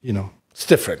 It's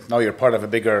different. Now you're part of a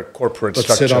bigger corporate but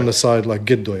structure. sit on the side like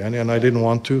Giddoy. And I didn't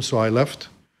want to, so I left.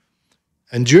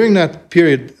 And during that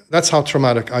period, that's how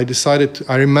traumatic.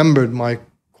 I remembered my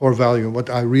core value, what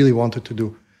I really wanted to do.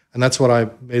 And that's what I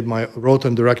wrote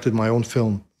and directed my own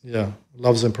film. Yeah,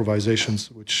 Love's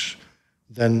Improvisations, which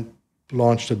then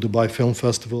launched at Dubai Film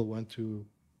Festival, went to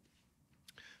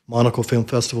Monaco Film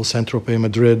Festival, Saint-Tropez,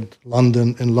 Madrid,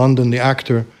 London. In London, the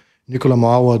actor, Nicolas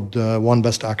Mouawad, won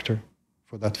Best Actor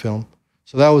for that film.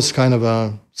 So that was kind of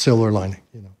a silver lining,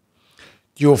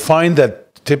 You'll find that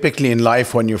typically in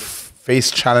life, when you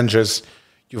face challenges,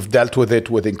 you've dealt with it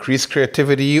with increased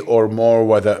creativity, or more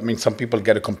some people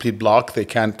get a complete block, they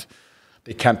can't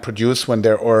produce when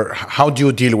or how do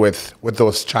you deal with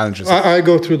those challenges? I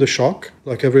go through the shock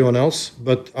like everyone else,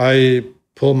 but I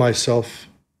pull myself,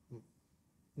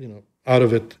 out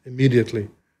of it immediately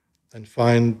and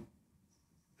find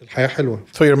الحياة حلوة.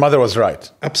 So your mother was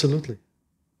right. Absolutely.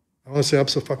 I want to say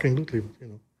absolutely,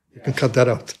 you can cut that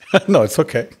out. No, it's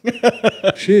okay.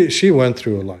 She went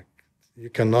through you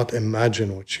cannot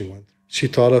imagine what she went through. She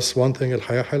taught us one thing,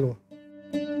 الحياة حلوة.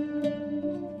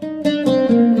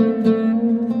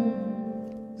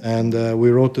 And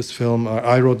we wrote this film,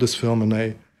 I wrote this film, and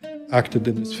I acted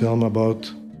in this film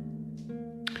about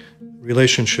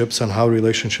relationships and how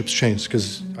relationships change,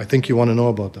 because I think you want to know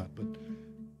about that. But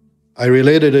I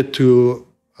related it to,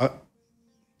 I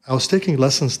was taking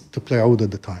lessons to play oud at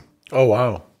the time. Oh,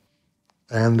 wow.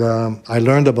 And I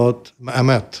learned about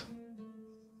ma'amat.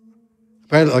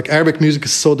 Apparently, Arabic music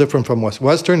is so different from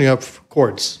Western, you have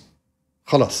chords.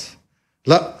 خلاص.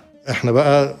 لا, احنا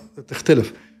بقى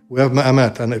تختلف. We have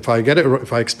ma'amat, and if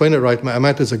I explain it right,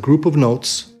 ma'amat is a group of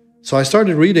notes. So I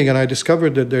started reading, and I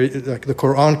discovered that the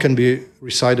Quran can be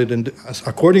recited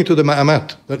according to the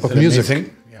ma'amat of music.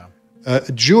 Amazing? Yeah.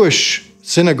 Jewish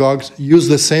synagogues use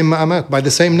the same ma'amat by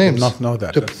the same names. I did not know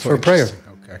that. For prayer.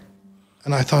 Okay.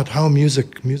 And I thought, how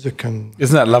music can.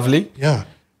 Isn't that lovely? Yeah.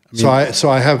 So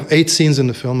I have 8 scenes in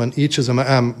the film, and each is a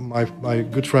ma'am. My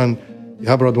good friend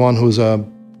Ihab Radwan, who's a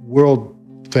world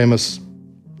famous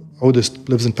oudist,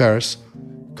 lives in Paris,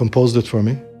 composed it for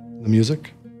me, the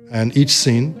music. And each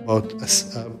scene, about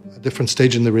a different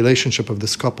stage in the relationship of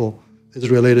this couple, is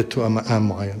related to a ma'am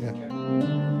Mayan. Yeah.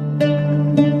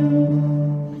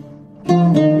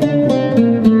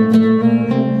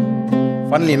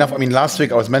 Funnily enough, last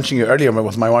week I was mentioning you earlier, it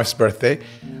was my wife's birthday,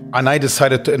 and I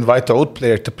decided to invite the oud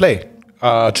player to play,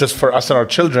 just for us and our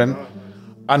children.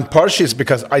 And partially it's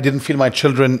because I didn't feel my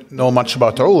children know much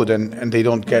about oud, and you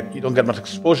don't get much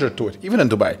exposure to it, even in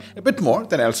Dubai, a bit more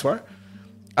than elsewhere.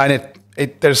 And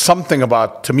there's something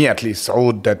about, to me at least,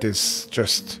 oud that is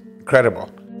just incredible.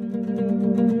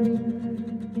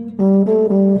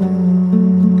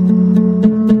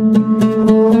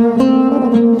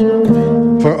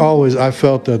 For always, I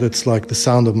felt that it's like the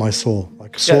sound of my soul.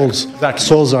 Like souls, yeah, exactly.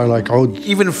 Souls are like oud.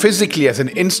 Even physically as an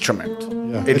instrument.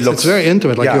 Yeah. It's very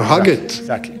intimate, like you hug it.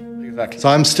 Exactly. So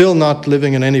I'm still not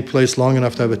living in any place long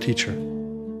enough to have a teacher.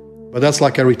 But that's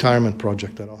like a retirement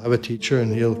project, that I'll have a teacher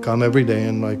and he'll come every day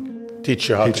and teach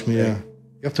you how teach me. Yeah.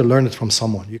 You have to learn it from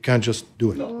someone. You can't just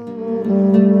do it. No.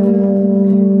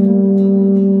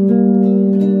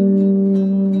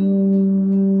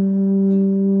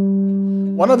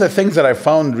 One of the things that I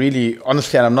found really,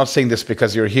 honestly, and I'm not saying this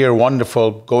because you're here,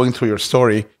 wonderful, going through your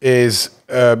story, is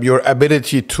your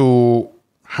ability to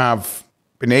have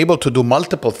been able to do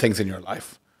multiple things in your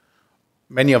life.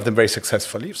 Many of them very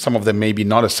successfully, some of them maybe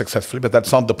not as successfully, but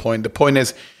that's not the point. The point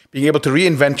is being able to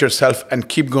reinvent yourself and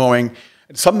keep going.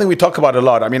 It's something we talk about a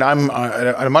lot. I'm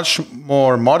at a much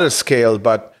more modest scale,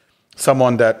 but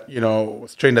someone that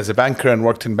was trained as a banker and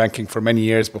worked in banking for many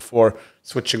years before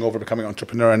switching over, becoming an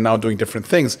entrepreneur, and now doing different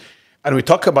things. And we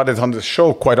talk about it on the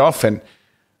show quite often.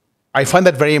 I find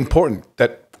that very important,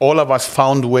 that all of us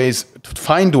find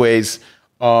ways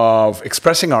of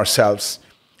expressing ourselves,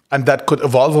 and that could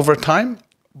evolve over time,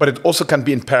 but it also can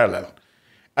be in parallel.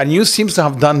 And you seem to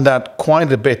have done that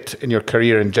quite a bit in your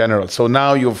career in general. So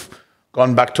now you've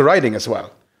gone back to writing as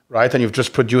well, right? And you've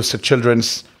just produced a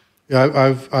children's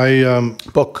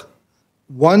book.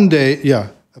 One day, yeah.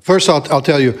 First, I'll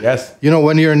tell you. Yes.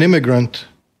 When you're an immigrant,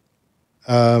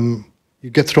 you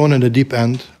get thrown in the deep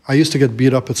end. I used to get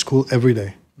beat up at school every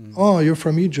day. Oh, you're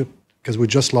from Egypt, because we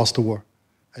just lost the war.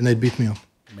 And they'd beat me up.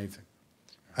 Amazing.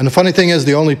 And the funny thing is,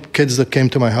 the only kids that came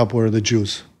to my help were the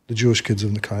Jews, the Jewish kids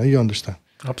in the country. You understand?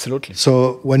 Absolutely.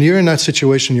 So when you're in that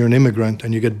situation, you're an immigrant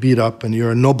and you get beat up and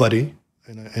you're a nobody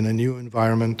in a new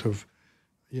environment of,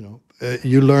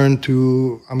 you learn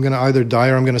to, I'm going to either die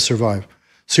or I'm going to survive.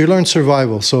 So you learn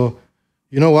survival. So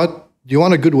you know what? Do you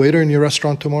want a good waiter in your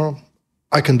restaurant tomorrow?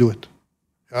 I can do it.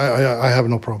 I have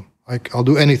no problem. I'll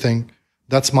do anything.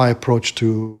 That's my approach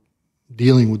to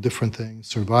dealing with different things,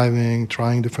 surviving,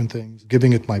 trying different things,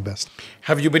 giving it my best.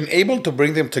 Have you been able to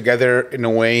bring them together in a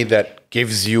way that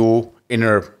gives you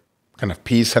inner kind of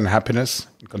peace and happiness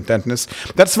and contentness?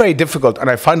 That's very difficult. And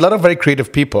I find a lot of very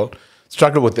creative people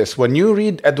struggle with this. When you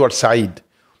read Edward Said,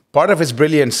 part of his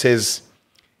brilliance is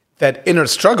that inner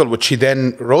struggle, which he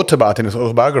then wrote about in his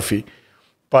autobiography,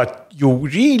 but you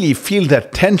really feel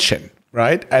that tension,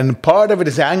 right? And part of it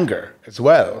is anger as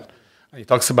well. He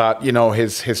talks about,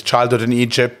 his childhood in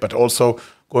Egypt, but also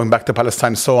going back to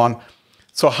Palestine and so on.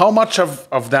 So how much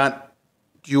of that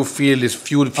do you feel is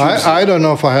fueled? I don't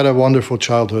know if I had a wonderful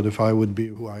childhood, if I would be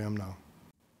who I am now.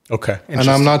 Okay. And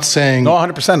I'm not saying... No,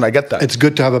 100%, I get that. It's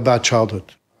good to have a bad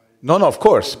childhood. No, of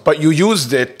course. But you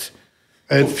used it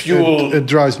to fuel... It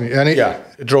drives me. And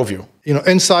it drove you.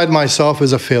 Inside myself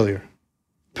is a failure.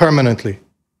 Permanently.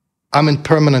 I'm in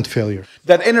permanent failure.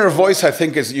 That inner voice, I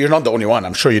think, you're not the only one.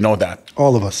 I'm sure you know that.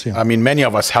 All of us, yeah. I mean, many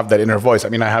of us have that inner voice. I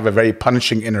mean, I have a very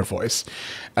punishing inner voice.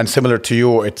 And similar to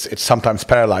you, it's sometimes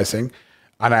paralyzing.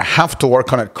 And I have to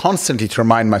work on it constantly to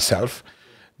remind myself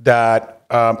that,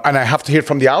 and I have to hear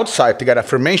from the outside to get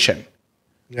affirmation.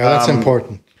 Yeah, that's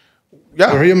important.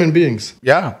 Yeah. We're human beings.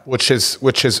 Yeah, which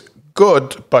is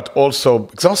good, but also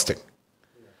exhausting.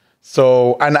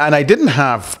 So, and I didn't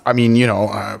have,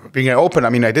 being open,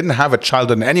 I didn't have a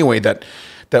childhood in any way that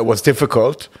was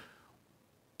difficult,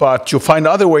 but you find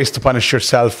other ways to punish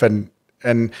yourself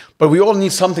but we all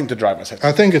need something to drive us.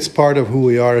 I think it's part of who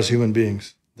we are as human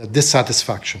beings, that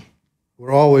dissatisfaction.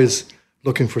 We're always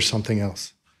looking for something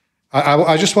else.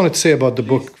 I just wanted to say about the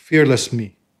book, Fearless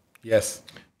Me. Yes.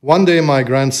 One day my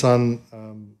grandson,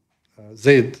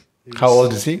 Zaid. How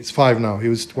old is he? He's 5 now.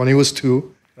 When he was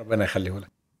 2.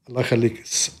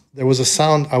 There was a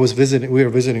sound. We were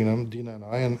visiting them, Dina and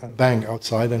I, and a bang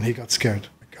outside, and he got scared.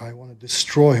 I want to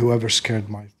destroy whoever scared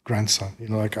my grandson.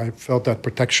 I felt that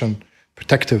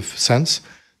protective sense.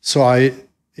 So I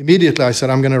said,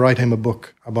 I'm going to write him a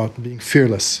book about being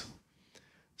fearless.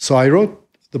 So I wrote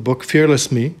the book, Fearless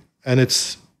Me, and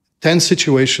it's 10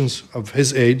 situations of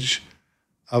his age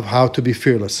of how to be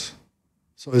fearless.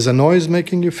 So is a noise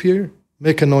making you fear?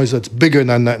 Make a noise that's bigger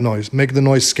than that noise. Make the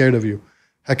noise scared of you.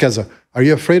 Hakaza. Are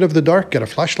you afraid of the dark? Get a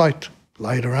flashlight,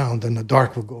 light around, and the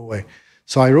dark will go away.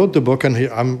 So I wrote the book, and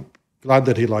I'm glad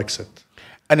that he likes it.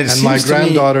 And my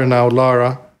granddaughter now,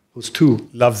 Lara, who's 2,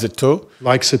 loves it too.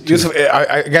 Likes it too. Youssef,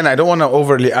 again, I don't want to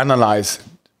overly analyze.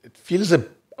 It feels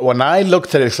when I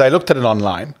looked at it, because I looked at it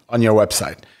online on your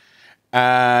website,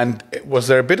 and was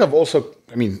there a bit of also?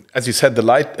 As you said, the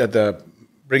light,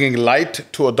 bringing light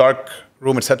to a dark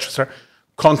room, etc.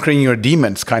 Conquering your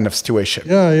demons kind of situation.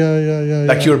 Yeah.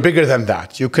 Like you're bigger than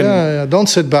that. You can. Yeah. Don't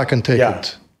sit back and take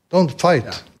it. Don't fight.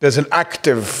 Yeah. There's an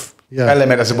active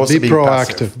element as opposed to being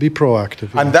passive. Be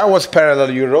proactive. And that was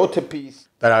parallel. You wrote a piece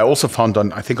that I also found on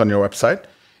your website,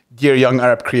 Dear Young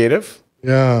Arab Creative.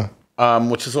 Yeah.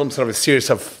 Which is almost sort of a series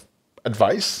of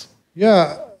advice.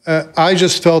 Yeah. I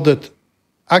just felt that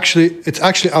it's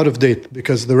actually out of date,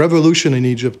 because the revolution in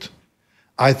Egypt,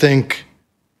 I think,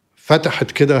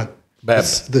 فتحت كده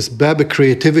this bab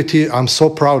creativity. I'm so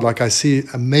proud. I see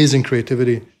amazing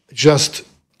creativity, just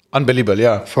unbelievable,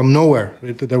 yeah. From nowhere.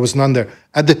 There was none there.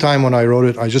 At the time when I wrote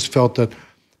it, I just felt that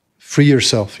free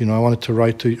yourself. I wanted to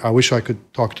write to. I wish I could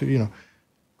talk to.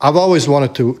 I've always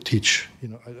wanted to teach.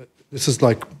 This is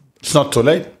like. It's not too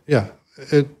late. Yeah,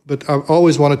 but I've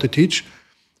always wanted to teach,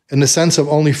 in the sense of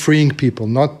only freeing people,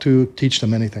 not to teach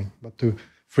them anything, but to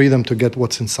free them to get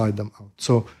what's inside them out.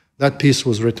 So that piece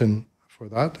was written for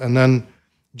that. And then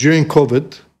during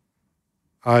COVID,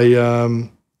 I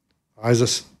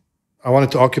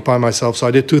wanted to occupy myself, so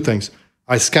I did 2 things.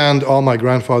 I scanned all my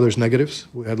grandfather's negatives.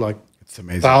 We had it's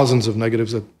amazing. Thousands of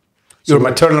negatives. Your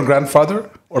maternal grandfather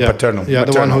or paternal? Yeah,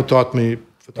 maternal. The one who taught me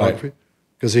photography.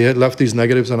 Because he had left these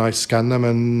negatives and I scanned them,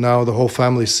 and now the whole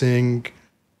family's seeing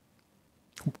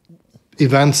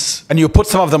events. And you put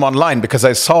some of them online, because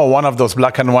I saw one of those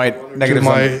black and white negatives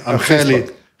on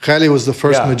Facebook. Khali was the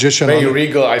first magician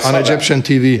on Egyptian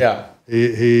TV. Yeah.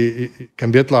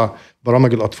 كان بيطلع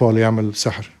برامج الأطفال يعمل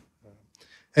سحر.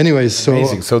 Anyways, so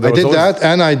Amazing. So I did that,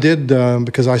 and I did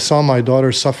because I saw my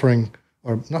daughter suffering,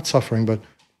 or not suffering, but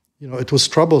it was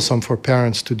troublesome for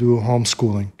parents to do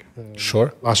homeschooling.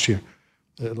 Sure. Last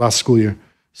school year.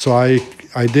 So I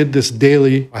did this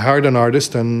daily. I hired an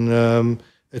artist, and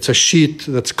it's a sheet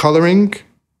that's coloring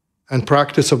and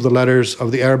practice of the letters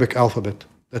of the Arabic alphabet.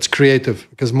 That's creative,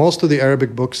 because most of the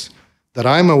Arabic books that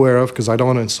I'm aware of, because I don't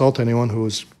want to insult anyone who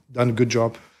has done a good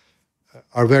job,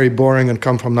 are very boring and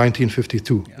come from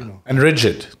 1952. Yeah. And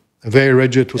rigid. Very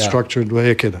rigid, structured,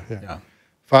 way kida. Yeah.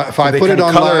 If I put it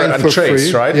online for trace,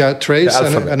 free, right? Yeah, trace,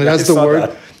 and it has the word.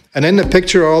 That. And in the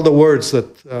picture are all the words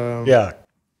that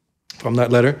from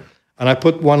that letter. And I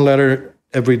put one letter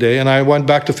every day. And I went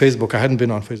back to Facebook. I hadn't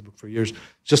been on Facebook for years,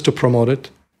 just to promote it.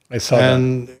 I saw that.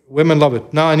 And women love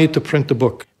it. Now I need to print the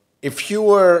book. If you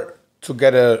were to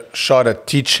get a shot at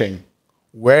teaching,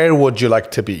 where would you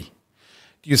like to be?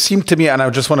 You seem to me, and I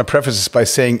just want to preface this by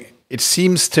saying, it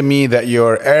seems to me that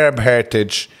your Arab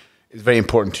heritage is very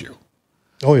important to you.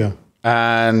 Oh, yeah.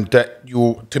 And that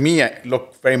you, to me,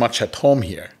 look very much at home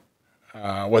here,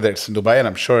 whether it's in Dubai, and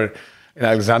I'm sure in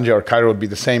Alexandria or Cairo would be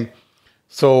the same.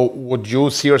 So would you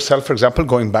see yourself, for example,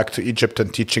 going back to Egypt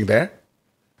and teaching there?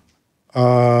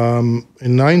 In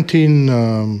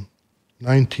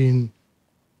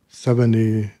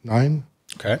 1979,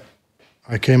 okay,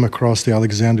 I came across the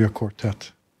Alexandria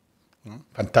Quartet.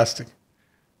 Fantastic.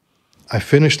 I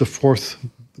finished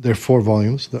there are 4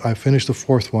 volumes. I finished the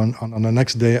 4th one. On the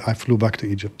next day, I flew back to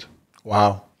Egypt.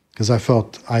 Wow. Because I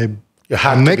felt I'm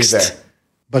mixed, to be there.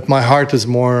 But my heart is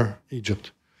more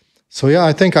Egypt. So yeah,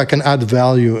 I think I can add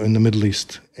value in the Middle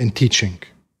East in teaching.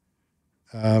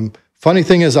 Funny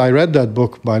thing is, I read that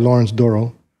book by Lawrence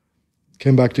Durrell,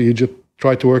 came back to Egypt,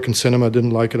 tried to work in cinema,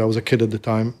 didn't like it. I was a kid at the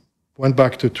time. Went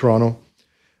back to Toronto.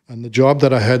 And the job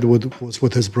that I had was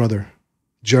with his brother,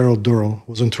 Gerald Durrell,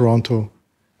 was in Toronto.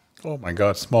 Oh my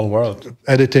God, small world.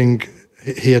 Editing.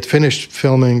 He had finished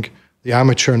filming The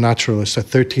Amateur Naturalist, a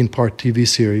 13-part TV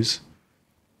series.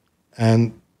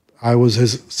 And I was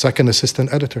his second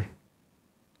assistant editor.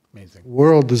 Amazing. The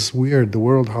world is weird. The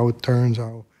world, how it turns,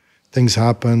 how things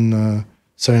happen,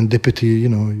 serendipity,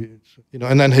 And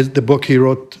then the book he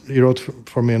wrote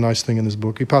for me a nice thing in his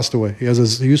book. He passed away. He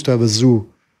used to have a zoo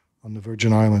on the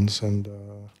Virgin Islands, and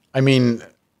I mean,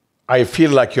 I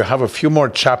feel like you have a few more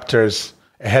chapters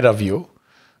ahead of you.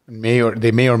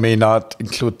 They may or may not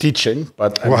include teaching,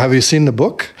 but well, have you seen the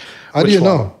book? How do you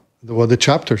know? The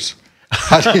chapters.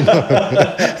 How do you know?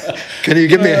 Can you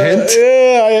give me a hint?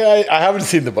 I haven't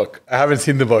seen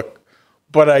the book.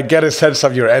 But I get a sense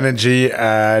of your energy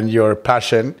and your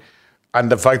passion,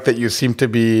 and the fact that you seem to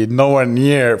be nowhere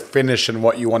near finished in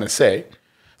what you want to say.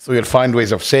 So you'll find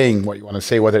ways of saying what you want to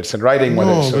say, whether it's in writing,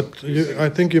 whether it's... No, but I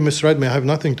think you misread me. I have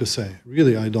nothing to say.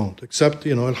 Really, I don't. Except,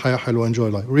 al-haya halwa, enjoy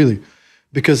life. Really.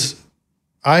 Because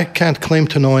I can't claim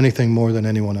to know anything more than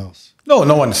anyone else. No,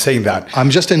 no one's saying that. I'm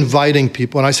just inviting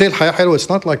people. When I say al-haya halwa, it's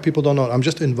not like people don't know it. I'm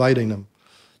just inviting them.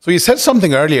 So you said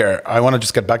something earlier, I want to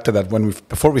just get back to that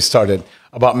before we started,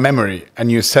 about memory.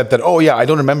 And you said that, I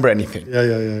don't remember anything.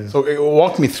 Yeah. So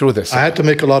walk me through this. I had to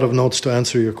make a lot of notes to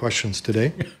answer your questions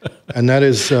today. And that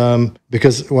is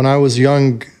because when I was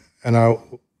young,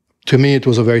 to me it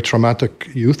was a very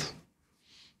traumatic youth.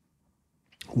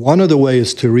 One of the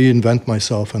ways to reinvent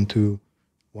myself and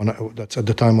that's at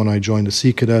the time when I joined the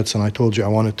Sea Cadets, and I told you I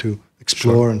wanted to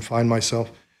explore and find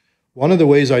myself. One of the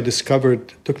ways I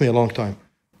discovered, it took me a long time,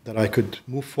 that I could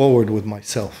move forward with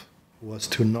myself was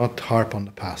to not harp on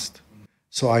the past.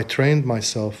 So I trained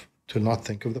myself to not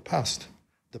think of the past.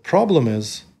 The problem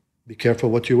is, be careful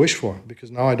what you wish for,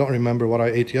 because now I don't remember what I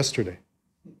ate yesterday.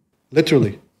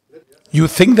 Literally. You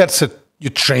think you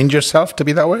trained yourself to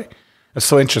be that way? That's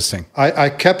so interesting. I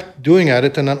kept doing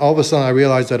it, and then all of a sudden I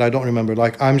realized that I don't remember.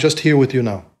 Like, I'm just here with you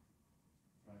now.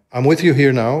 I'm with you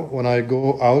here now. When I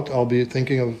go out, I'll be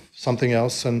thinking of something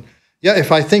else. And yeah,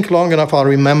 if I think long enough, I'll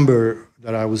remember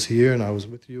that I was here and I was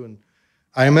with you. And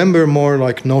I remember more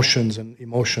like notions and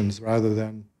emotions rather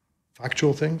than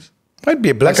factual things. Might be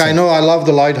a blessing. Like, I know I love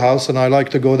the lighthouse and I like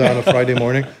to go there on a Friday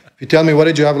morning. If you tell me, what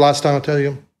did you have last time? I'll tell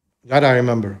you. That I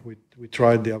remember. We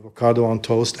tried the avocado on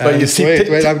toast. But you see,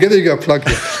 wait, I'm giving you a plug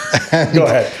here. Go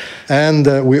ahead.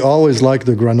 And we always like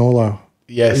the granola.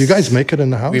 Yes. You guys make it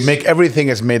in the house? We make everything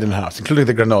is made in the house, including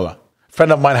the granola. A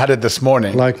friend of mine had it this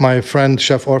morning. Like my friend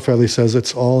Chef Orfeli says,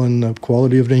 it's all in the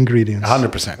quality of the ingredients.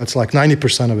 100%. That's like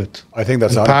 90% of it. I think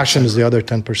that's 100%. Passion is the other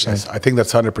 10%. Yes, I think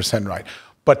that's 100% right.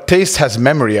 But taste has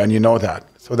memory, and you know that.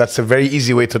 So that's a very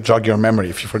easy way to jog your memory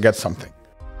if you forget something.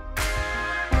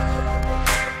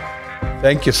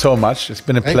 Thank you so much. It's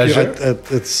been a pleasure.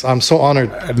 I'm so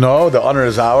honored. No, the honor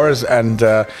is ours. And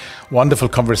wonderful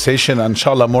conversation. And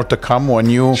inshallah, more to come when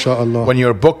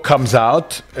your book comes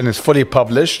out and is fully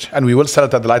published. And we will sell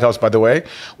it at the Lighthouse, by the way.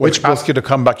 Which ask you to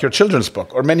come back, your children's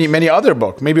book or many other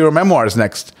books, maybe your memoirs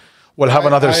next. We'll have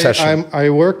another session. I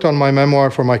worked on my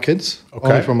memoir for my kids,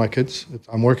 only for my kids.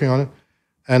 I'm working on it.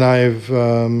 And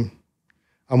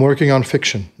I'm working on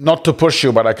fiction. Not to push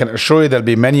you, but I can assure you there'll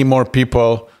be many more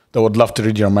people that would love to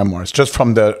read your memoirs. Just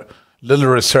from the little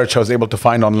research I was able to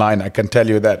find online, I can tell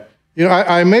you that. You know,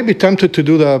 I may be tempted to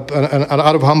do that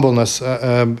out of humbleness.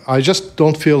 I just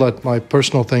don't feel that my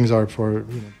personal things are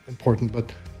important.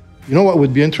 But you know what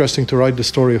would be interesting to write the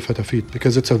story of Fatafeat,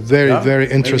 because it's a very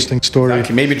interesting story.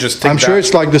 Exactly. Maybe just I'm sure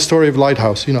it's like the story of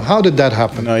Lighthouse. You know, how did that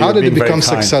happen? No, how did it become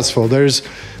successful?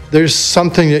 There's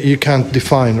something that you can't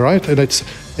define, right? And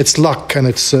it's luck and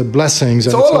it's blessings.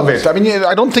 It's all of it. I mean,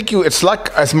 I don't think it's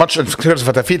luck as much as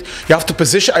Fatafeat. You have to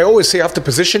position. I always say you have to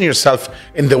position yourself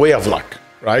in the way of luck,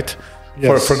 right?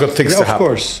 Yes. For good things to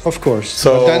happen. Of course.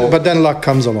 So, but then luck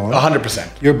comes along. 100%.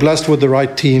 You're blessed with the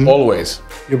right team. Always.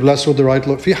 You're blessed with the right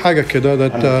look. في حاجة كده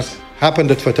that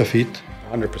happened at Fatafeat.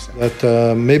 100%.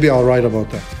 That maybe I'll write about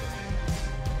that.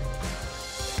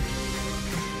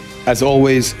 As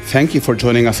always, thank you for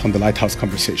joining us on the Lighthouse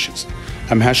Conversations.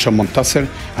 I'm Hasham Montasser,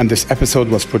 and this episode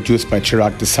was produced by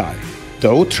Chirag Desai. The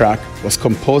O track was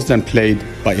composed and played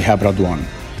by Ihab Radwan.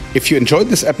 If you enjoyed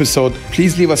this episode,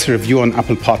 please leave us a review on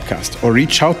Apple Podcast or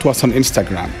reach out to us on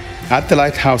Instagram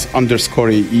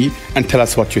 @thelighthouse_AE and tell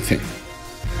us what you think.